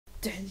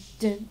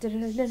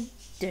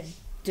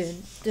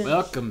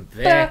Welcome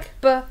back,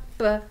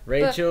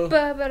 Rachel.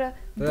 I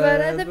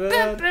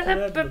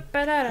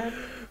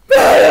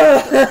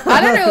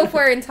don't know if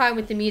we're in time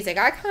with the music.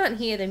 I can't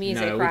hear the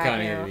music No, we right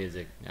can't now. hear the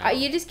music. No.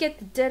 You just get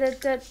the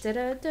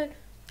da-da-da-da-da-da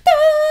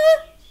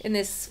in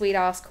this sweet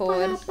ass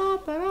chord.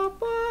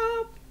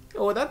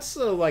 Oh, that's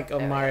sort of like on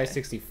No, Mario no.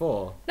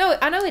 64. No,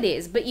 I know it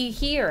is, but you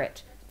hear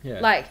it. Yeah.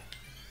 Like,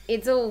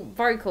 it's all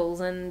vocals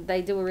and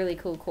they do a really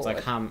cool chord.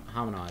 It's like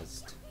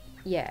harmonized.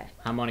 Yeah,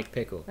 Harmonic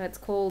pickle. that's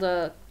called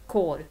a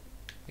chord.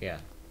 Yeah.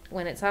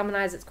 When it's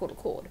harmonized, it's called a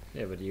chord.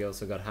 Yeah, but you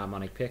also got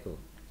harmonic pickle.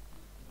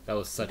 That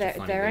was such a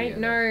funny There video. ain't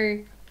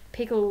no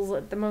pickles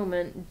at the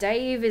moment.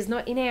 Dave is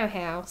not in our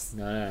house.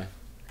 No.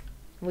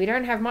 We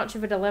don't have much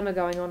of a dilemma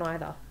going on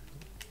either.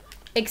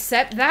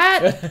 Except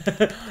that...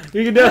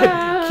 You can do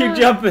it. Keep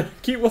jumping.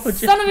 Keep watching.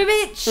 Son of a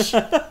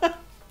bitch!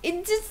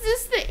 It's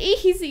just the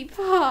easy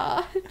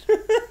part.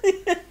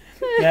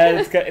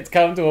 Yeah, it's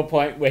come to a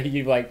point where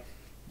you've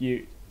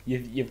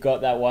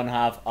got that one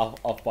half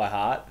off by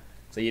heart,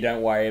 so you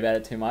don't worry about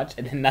it too much,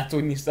 and then that's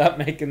when you start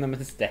making the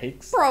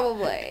mistakes.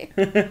 Probably.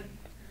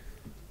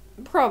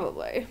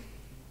 Probably.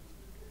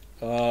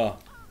 Oh.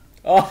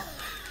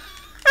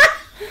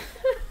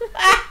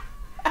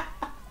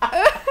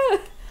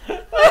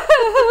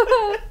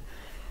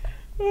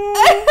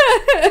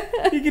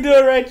 You can do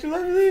it, Rachel.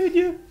 I believe in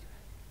you.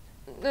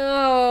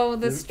 Oh,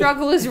 the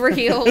struggle is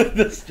real.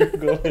 The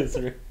struggle is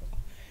real.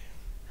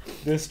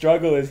 The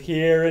struggle is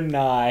here and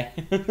nigh.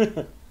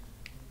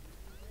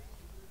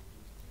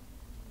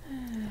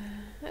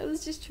 I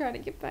was just trying to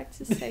get back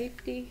to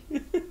safety.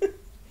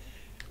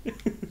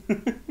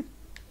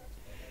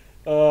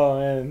 Oh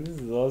man, this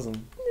is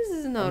awesome. This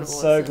is not I'm awesome.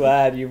 so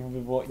glad you've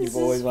This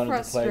always is wanted to play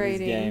this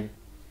frustrating. game.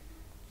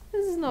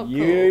 This is not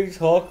You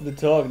cool. talk the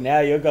talk, now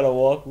you've got to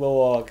walk the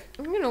walk.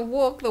 I'm gonna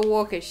walk the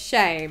walk of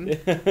shame.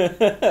 I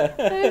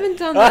I haven't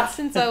done that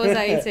since I was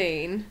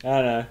 18. I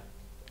know.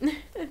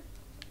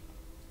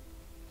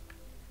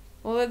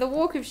 Although the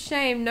walk of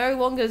shame no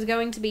longer is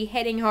going to be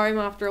heading home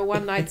after a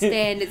one night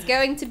stand. It's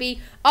going to be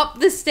up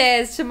the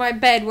stairs to my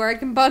bed where I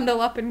can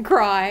bundle up and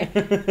cry.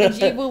 And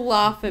you will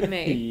laugh at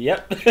me.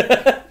 Yep.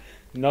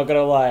 Not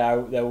gonna lie,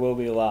 there will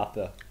be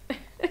laughter.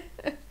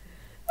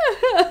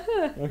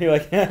 You'll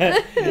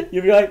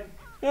be like,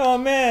 oh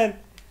man,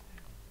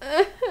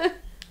 I'm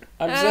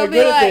And so I'll be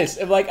good at like- this.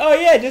 I'm like, oh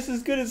yeah, just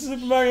as good as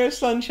Super Mario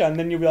Sunshine.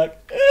 Then you'll be like,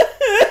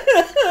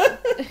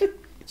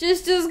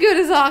 Just as good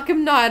as Arkham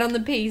Knight on the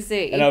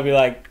PC. and I'll be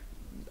like,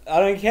 I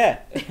don't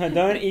care. I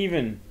don't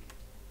even.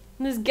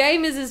 This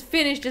game is as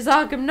finished as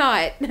Arkham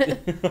Knight.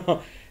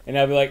 And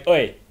I'll be like,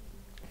 oi,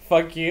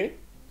 fuck you.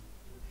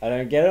 I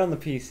don't get it on the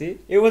PC.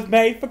 It was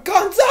made for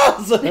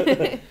consoles.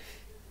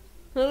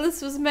 Well,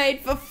 this was made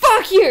for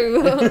fuck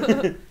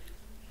you.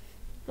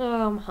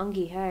 Oh, I'm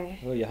hungry, hey.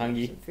 Oh, you're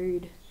hungry? Some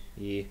food.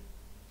 Yeah.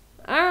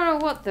 I don't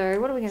know what though.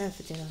 What are we gonna have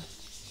for dinner?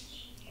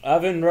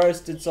 Oven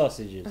roasted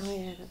sausages. Oh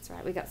yeah, that's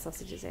right. We got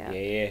sausages out.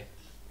 Yeah.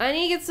 I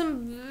need to get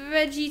some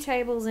veggie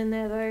tables in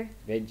there though.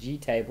 Veggie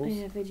tables.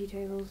 Yeah, veggie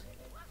tables.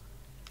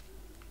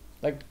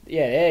 Like,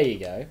 yeah, there you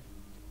go.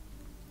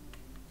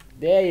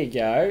 There you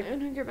go. I'm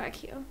gonna go back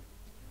here.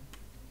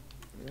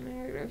 I'm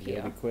gonna go You here.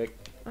 gotta be quick.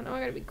 I know I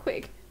gotta be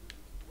quick.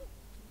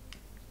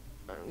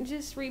 I'm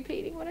just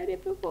repeating what I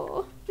did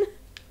before.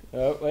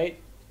 Oh, wait.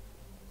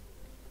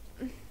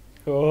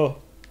 Oh,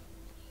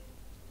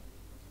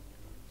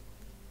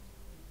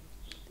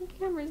 The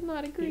camera's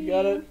not agreeing. you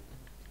got it.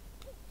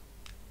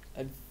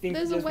 I think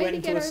There's you a just way went to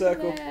into get a over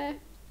circle. there.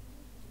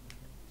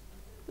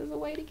 There's a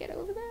way to get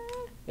over there.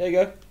 There you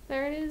go.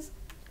 There it is.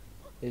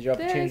 Here's your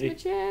There's my opportunity.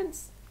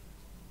 chance.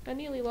 I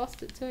nearly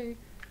lost it too.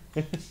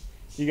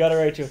 You got it,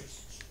 Rachel.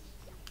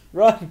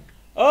 Run.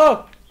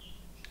 Oh!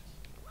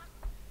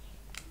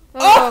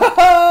 Oh,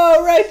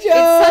 Oh, Rachel!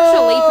 it's such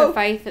a leap of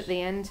faith at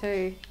the end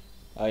too.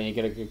 Oh, you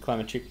gotta go climb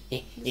a tree.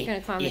 I'm just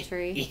gonna climb the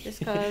tree,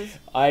 just cause.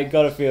 I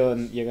got a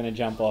feeling you're gonna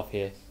jump off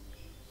here.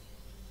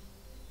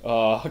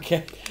 Oh,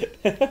 okay.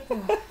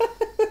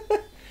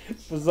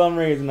 For some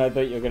reason, I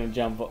thought you were gonna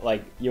jump,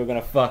 like you were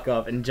gonna fuck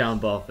up and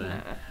jump off there.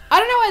 Nah. I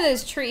don't know why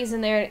there's trees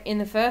in there in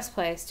the first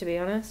place, to be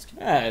honest.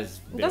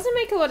 It doesn't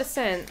make a lot of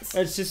sense.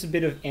 It's just a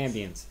bit of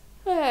ambience.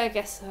 I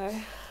guess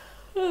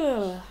so.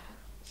 Ugh.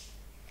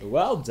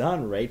 Well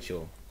done,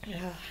 Rachel.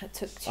 It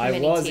took too I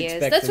many was tears.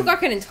 That expecting- took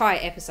like an entire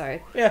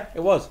episode. Yeah, it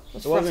was.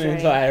 It's It wasn't an frustrating.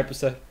 entire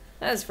episode.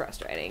 That was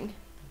frustrating.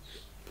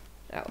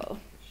 Oh well.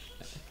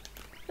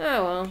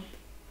 Oh well.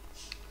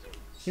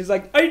 He's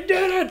like, I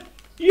did it!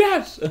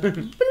 Yes!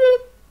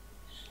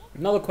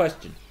 Another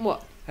question.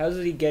 What? How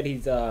does he get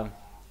his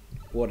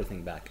water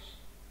thing back?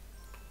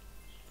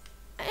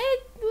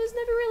 It was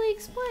never really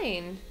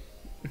explained.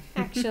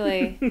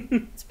 Actually,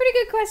 it's a pretty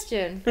good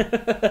question.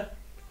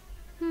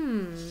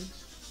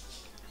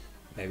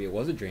 Maybe it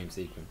was a dream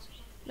sequence.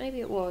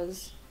 Maybe it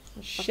was. A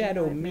fucking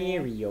Shadow nightmare.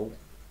 Mario.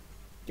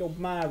 Yo,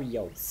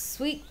 Mario.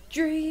 Sweet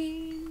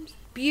dreams,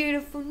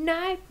 beautiful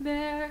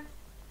nightmare.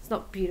 It's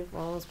not beautiful.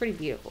 Well, it was pretty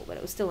beautiful, but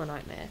it was still a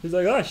nightmare. He's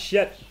like, oh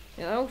shit.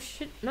 Oh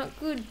shit, not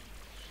good.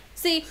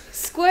 See,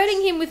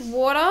 squirting him with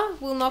water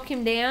will knock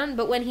him down,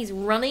 but when he's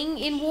running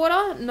in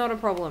water, not a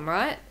problem,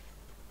 right?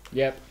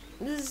 Yep.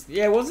 This is,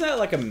 Yeah, wasn't that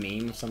like a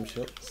meme of some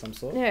sort?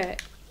 yeah,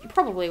 it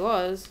probably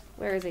was.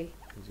 Where is he?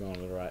 He's going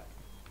to the right.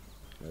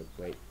 No,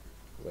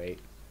 wait.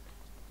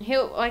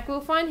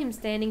 We'll find him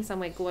standing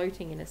somewhere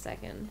gloating in a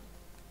second.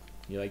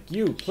 You're like,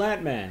 you,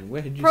 plant man,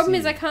 where did you Problem see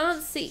is,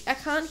 me? I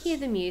can't hear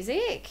the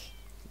music.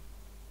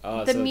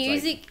 Oh, The so it's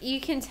music,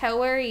 you can tell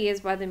where he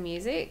is by the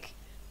music.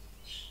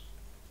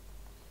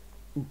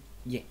 Like,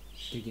 yeah,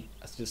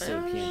 I just I saw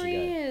don't the know piano where he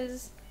go.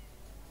 is.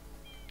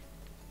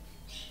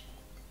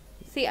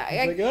 See,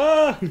 It's like,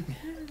 ah!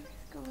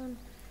 Go on.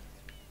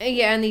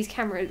 Yeah, and this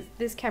camera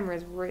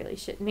is really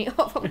shitting me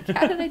off. I'm like,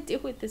 how did I deal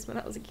with this when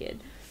I was a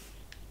kid?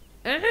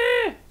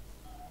 Ah!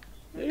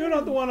 You're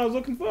not the one I was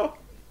looking for.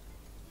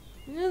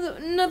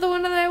 Another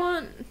one that I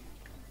want.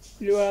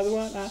 You are the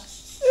one.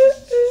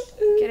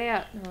 Get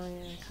out. Oh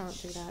yeah, I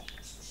can't do that.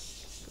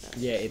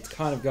 Yeah, it's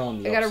kind of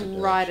going the I gotta opposite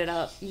ride it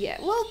up. Yeah,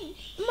 well,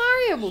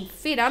 Mario would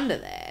fit under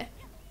there.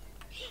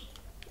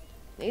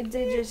 They're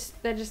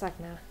just like,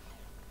 nah.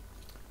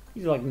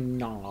 He's like,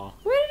 nah.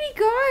 Where did he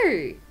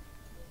go?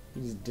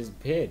 He just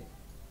disappeared.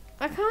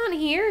 I can't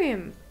hear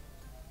him.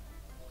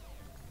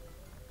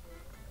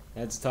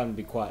 Now it's time to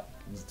be quiet.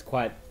 It's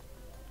quiet.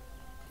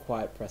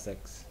 Press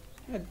X.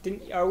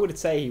 I would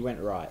say he went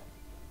right.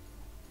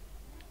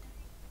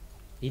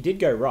 He did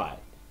go right,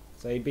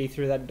 so he'd be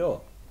through that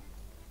door.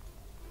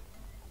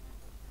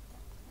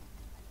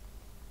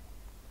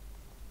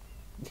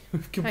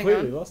 We've completely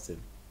on. lost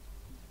him.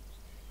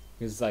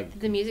 It's like,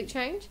 Did the music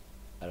change?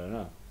 I don't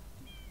know.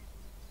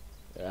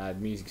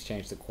 Music's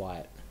changed to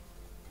quiet.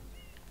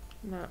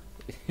 No.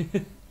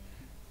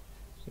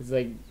 It's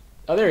like,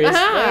 oh, there he is.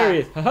 Aha! There he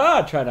is.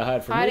 Haha, trying to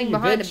hide from Hiding me, you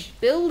behind bitch. a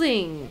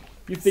building.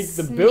 You think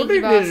the Sneaky building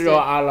is bastard.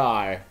 your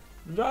ally?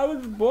 I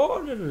was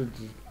born and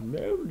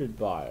molded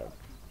by it.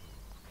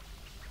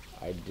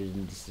 I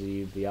didn't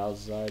see the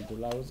outside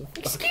till I was a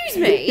Excuse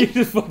You me.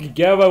 just fucking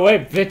get out of my way,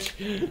 bitch.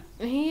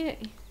 He,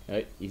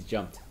 Oh, he's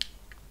jumped,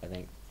 I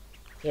think.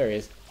 There he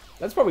is.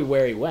 That's probably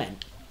where he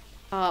went.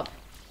 up,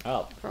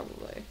 Up.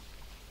 probably.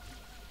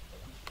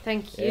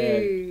 Thank Yeah.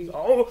 you.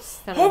 Oh,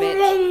 Son of a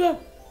bitch.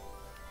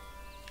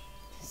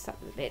 Son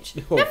of a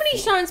bitch. Oh, How many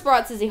shine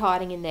sprites is he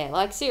hiding in there?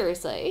 Like,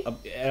 seriously?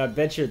 And I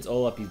bet you it's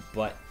all up his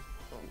butt.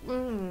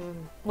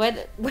 Where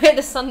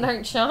the sun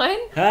don't shine?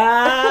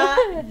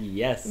 Ah,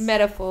 yes.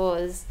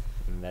 Metaphors.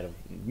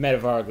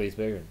 Metaphorically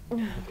speaking.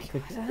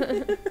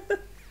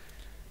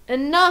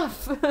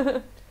 Enough!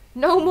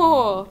 No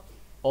more!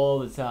 All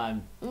the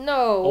time.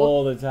 No.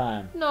 All the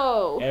time.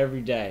 No.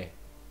 Every day.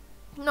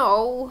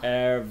 No.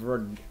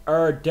 Every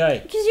day.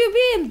 Because you'll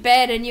be in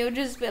bed and you'll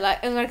just be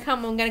like, I'm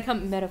gonna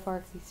come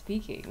metaphorically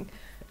speaking.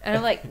 And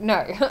I'm like, no.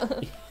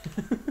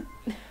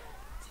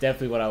 It's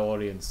definitely what our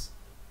audience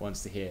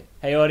wants to hear.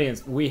 Hey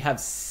audience, we have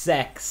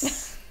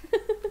sex.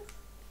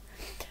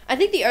 I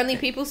think the only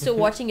people still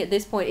watching at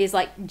this point is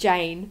like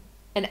Jane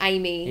and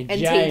Amy and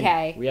Jane,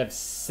 TK. we have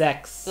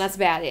sex. And that's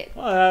about it.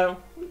 Well,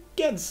 we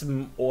get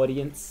some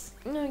audience.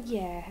 No,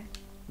 yeah.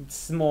 It's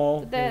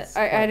small. It's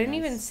I quite don't nice.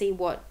 even see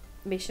what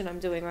mission I'm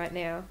doing right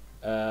now.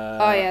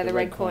 Oh Yeah, the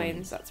red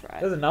coins. That's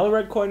right. There's another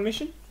red coin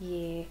mission?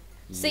 Yeah.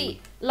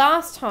 See,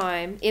 last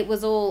time it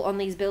was all on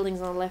these buildings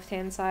on the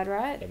left-hand side,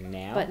 right? And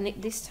now?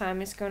 But this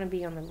time it's going to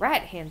be on the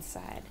right-hand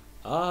side.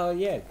 Oh,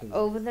 yeah. 'Cause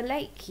Over the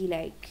lakey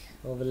lake.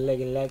 over the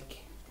leggy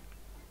lake.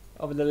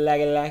 Over the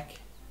leggy lake.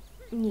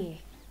 Yeah.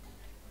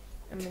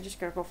 I'm just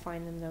going to go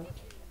find them,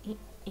 though.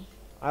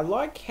 I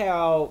like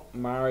how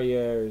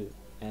Mario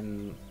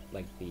and,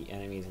 like, the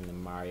enemies in the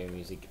Mario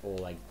music all,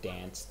 like,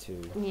 dance to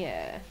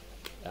Yeah.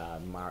 the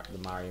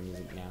Mario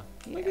music now.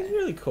 Like, Yeah. it's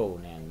really cool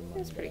now. in the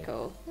That's modern pretty day.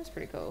 cool. That's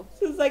pretty cool.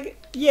 So it's like,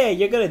 yeah,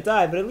 you're gonna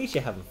die, but at least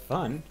you're having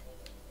fun,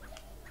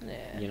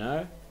 Yeah. you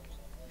know?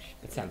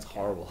 It sounds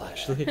horrible,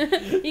 actually.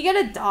 You're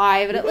going to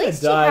die, but You're at gonna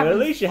least die, you're but having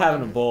at least you're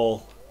having a fun.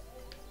 ball.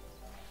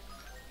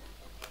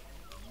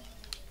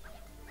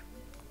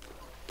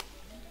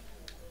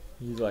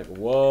 He's like,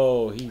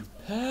 whoa, he's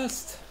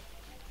pissed.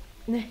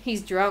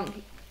 He's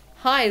drunk.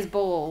 High as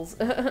balls.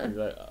 He's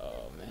like,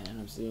 oh man,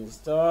 I'm seeing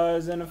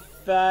stars and a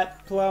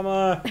fat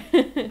plumber.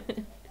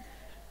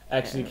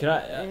 Actually, can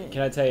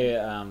I tell you?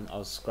 I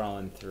was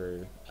scrolling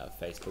through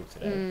Facebook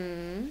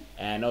today,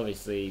 and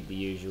obviously the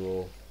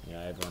usual. You know,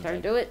 everyone's Don't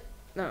like, do it.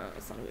 No,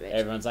 son of a bitch.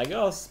 everyone's like,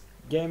 oh,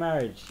 gay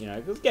marriage. You know,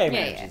 because gay Yeah,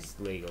 marriage yeah. is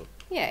legal.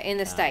 Yeah, in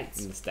the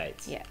States. In the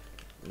States. Yeah.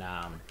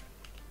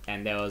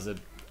 And there was a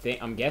thing.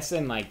 I'm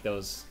guessing like there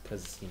was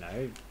because you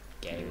know,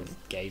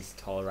 gays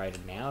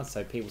tolerated now,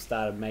 so people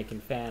started making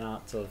fan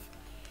arts of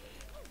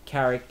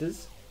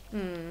characters,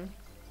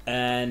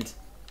 and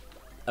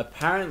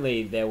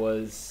apparently there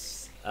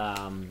was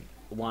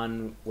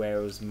one where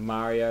it was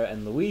Mario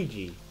and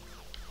Luigi.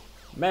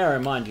 May I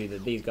remind you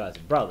that these guys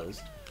are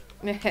brothers.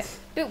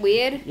 Bit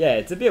weird. Yeah,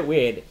 it's a bit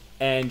weird.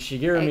 And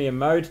Shigeru Hey,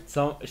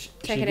 Miyamoto.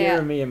 check it Shigeru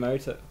out.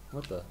 Miyamoto.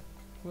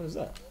 What is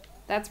that?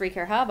 That's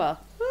Rico Harbor.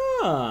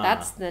 Ah.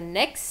 That's the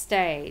next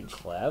stage.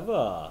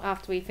 Clever.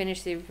 After we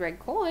finish the red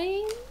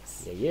coins.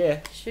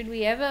 Yeah. Should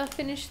we ever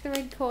finish the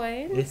red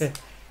coins?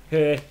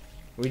 Yeah.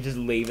 We just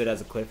leave it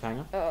as a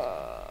cliffhanger.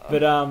 Uh,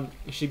 But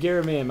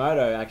Shigeru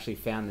Miyamoto actually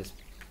found this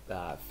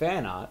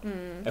fan art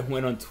and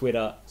went on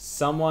Twitter.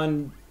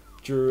 Someone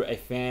drew a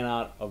fan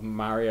art of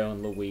Mario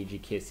and Luigi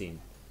kissing.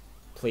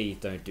 Please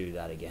don't do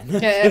that again.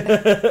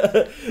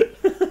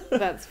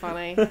 That's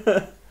funny.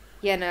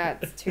 Yeah, no,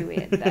 it's too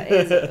weird. That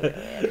is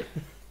a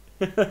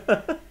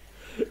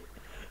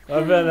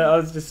little weird.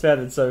 I just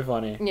found it so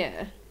funny.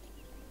 Yeah,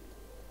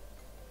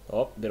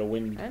 Oh, bit of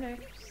wind. I know.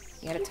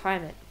 You gotta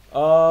time it.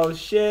 Oh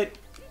shit!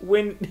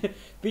 Wind.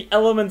 The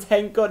elements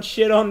ain't got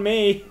shit on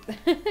me.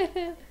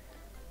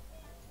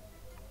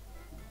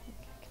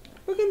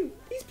 Fucking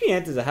these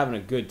Piantas are having a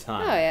good Oh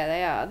time. yeah,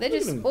 they are. They're Look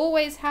at just them.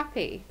 always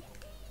happy.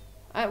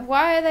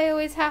 Why are they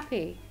always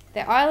happy?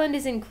 Their island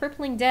is in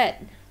crippling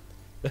debt.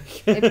 I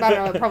don't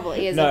know, it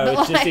probably isn't. No, but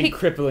it's just in like,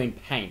 crippling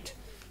paint.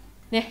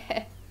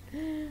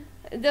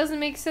 it doesn't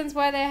make sense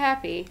why they're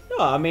happy. No,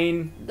 I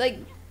mean, Like,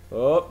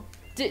 oh,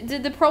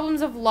 did the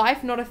problems of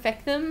life not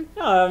affect them?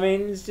 no, I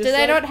mean, it's just. Do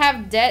they like- not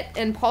have debt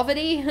and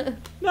poverty?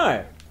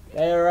 No,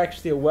 they are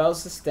actually a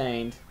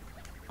well-sustained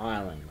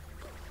island.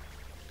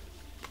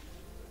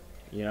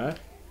 You know,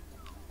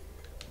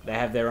 they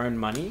have their own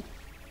money.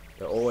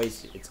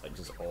 It's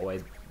just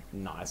always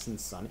nice and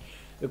sunny.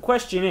 The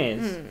question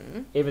is,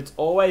 if it's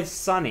always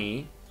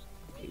sunny,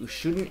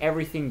 shouldn't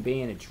everything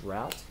be in a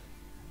drought?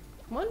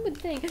 One would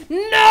think. No!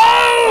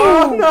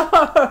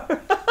 Oh no!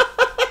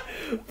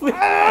 Please.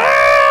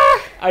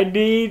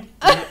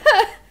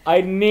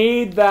 I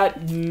need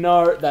that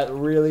note that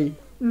really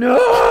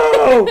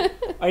no.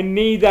 I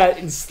need that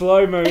in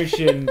slow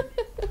motion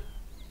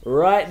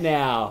right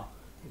now.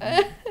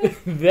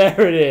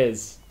 There it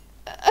is.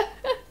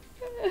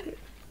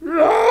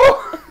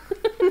 No!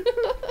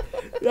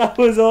 That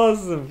was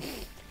awesome.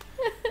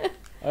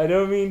 I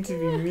don't mean to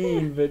be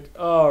mean, but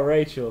oh,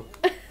 Rachel,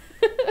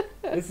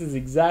 this is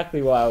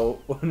exactly why I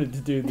wanted to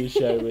do this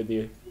show with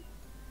you.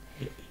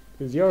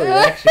 Because your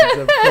reactions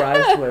are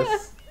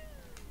priceless.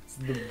 It's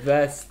the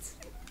best.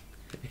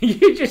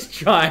 You're just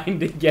trying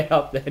to get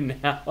up there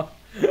now.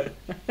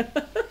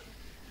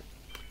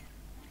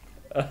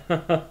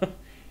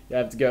 You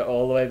have to go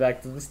all the way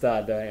back to the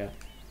start, don't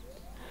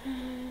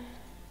you?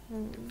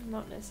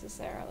 Not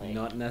necessarily.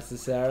 Not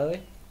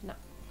necessarily.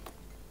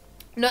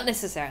 Not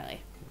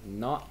necessarily.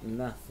 Not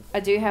necessarily. I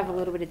do have a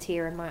little bit of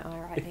tear in my eye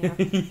right now.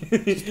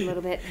 Just a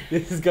little bit.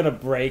 This is gonna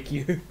break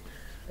you.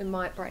 It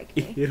might break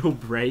me. It'll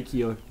break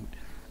you.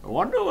 I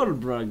wonder what'll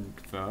break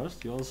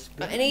first. Your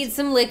spirit I need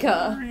some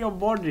liquor. or your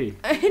body.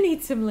 I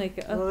need some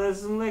liquor. Oh,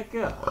 there's some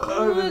liquor I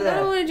over don't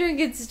there. want to drink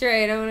it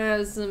straight. I want to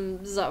have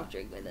some soft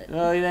drink with it.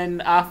 Well,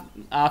 then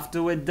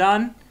after we're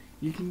done,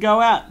 you can go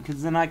out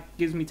because then that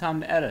gives me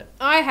time to edit.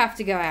 I have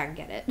to go out and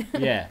get it.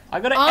 Yeah, I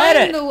gotta I'm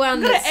edit. the one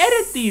I gotta that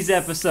edit these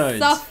episodes.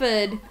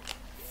 Suffered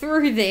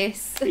through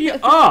this. Yeah,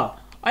 oh,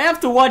 I have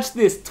to watch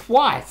this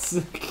twice.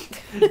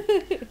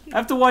 I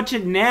have to watch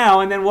it now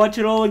and then watch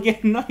it all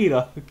again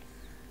later.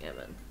 Yeah,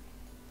 man.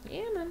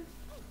 Yeah, man.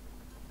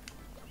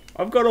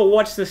 I've got to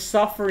watch the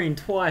suffering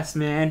twice,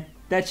 man.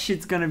 That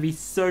shit's gonna be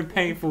so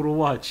painful to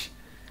watch.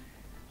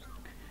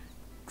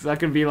 Cause I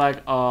can be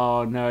like,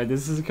 oh no,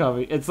 this is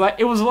coming. It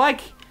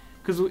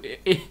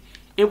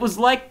was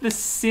like the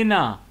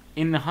sinner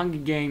in the Hunger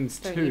Games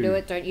 2. Don't you do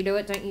it, don't you do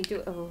it, don't you do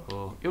it. Oh.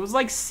 Oh, it was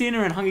like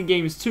Sinner in Hunger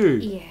Games 2.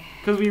 Yeah.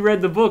 Because we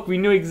read the book, we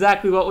knew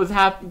exactly what was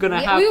gonna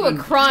Yeah, happen. we were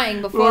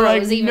crying before were it like,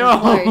 was even no.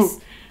 close.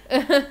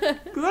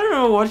 Because I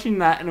remember watching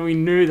that and we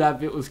knew that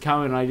bit was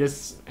coming. I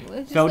just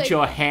Just felt like-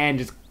 your hand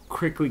just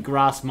quickly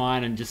grasp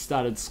mine and just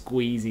started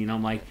squeezing.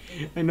 I'm like,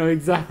 I know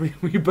exactly.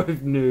 We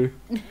both knew.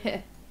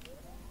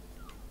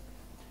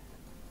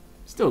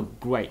 Still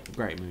great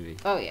movie.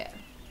 Oh, yeah.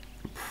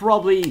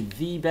 Probably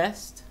the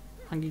best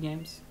Hunger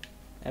Games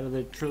out of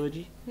the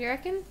trilogy. You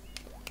reckon?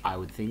 I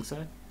would think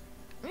so.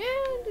 Yeah,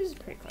 this is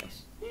pretty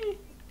close.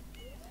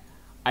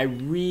 I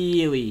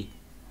really,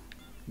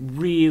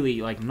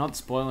 like, not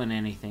spoiling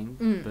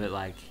anything, but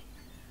like,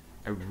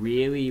 I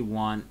really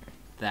want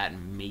that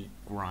meat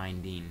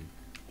grinding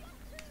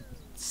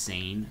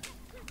scene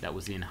that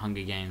was in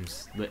Hunger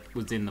Games, that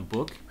was in the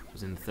book,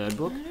 was in the third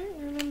book. I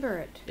don't remember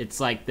it. It's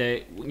like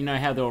you know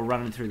how they were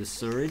running through the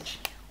sewage?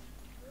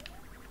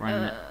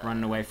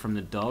 Running away from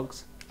the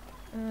dogs?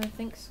 I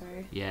think so.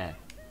 Yeah.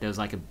 There was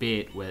like a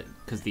bit where,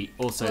 because the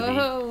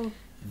Whoa.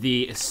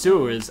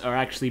 sewers are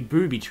actually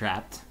booby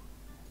trapped,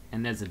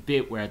 and there's a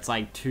bit where it's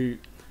like two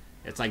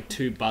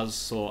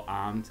buzzsaw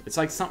arms. It's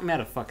like something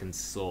out of fucking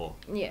Saw.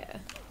 Yeah.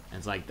 And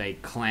it's like they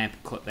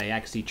they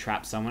actually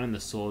trap someone and the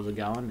saws are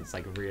going. It's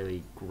like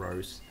really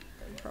gross.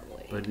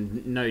 Probably. But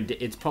no,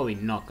 it's probably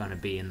not going to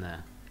be in the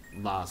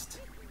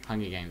last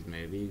Hunger Games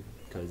movie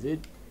because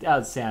it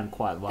does sound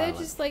quite violent.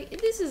 They're just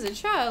like, this is a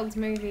child's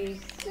movie.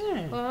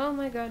 Yeah. Oh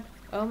my god.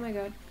 Oh my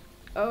god.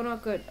 Oh,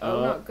 not good.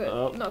 Oh, not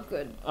good. Not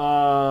good.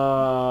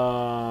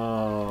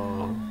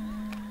 Oh.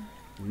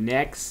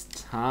 Next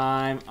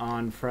time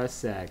on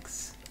Press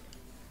X.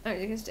 Oh,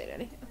 you can stay down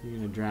here. You're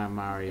gonna drown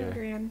Mario.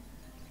 Drown.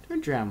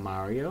 Don't drown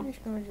Mario.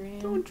 Just gonna drown.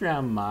 Don't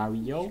drown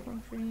Mario. Just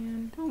gonna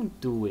drown.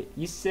 Don't do it.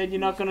 You said you're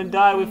not gonna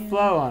die with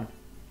flow on.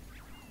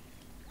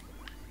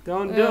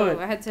 Don't do it.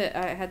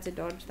 I had to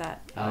dodge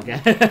that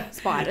Okay.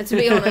 spider, to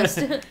be honest.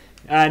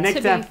 Next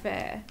to time. be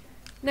fair.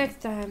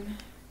 Next time.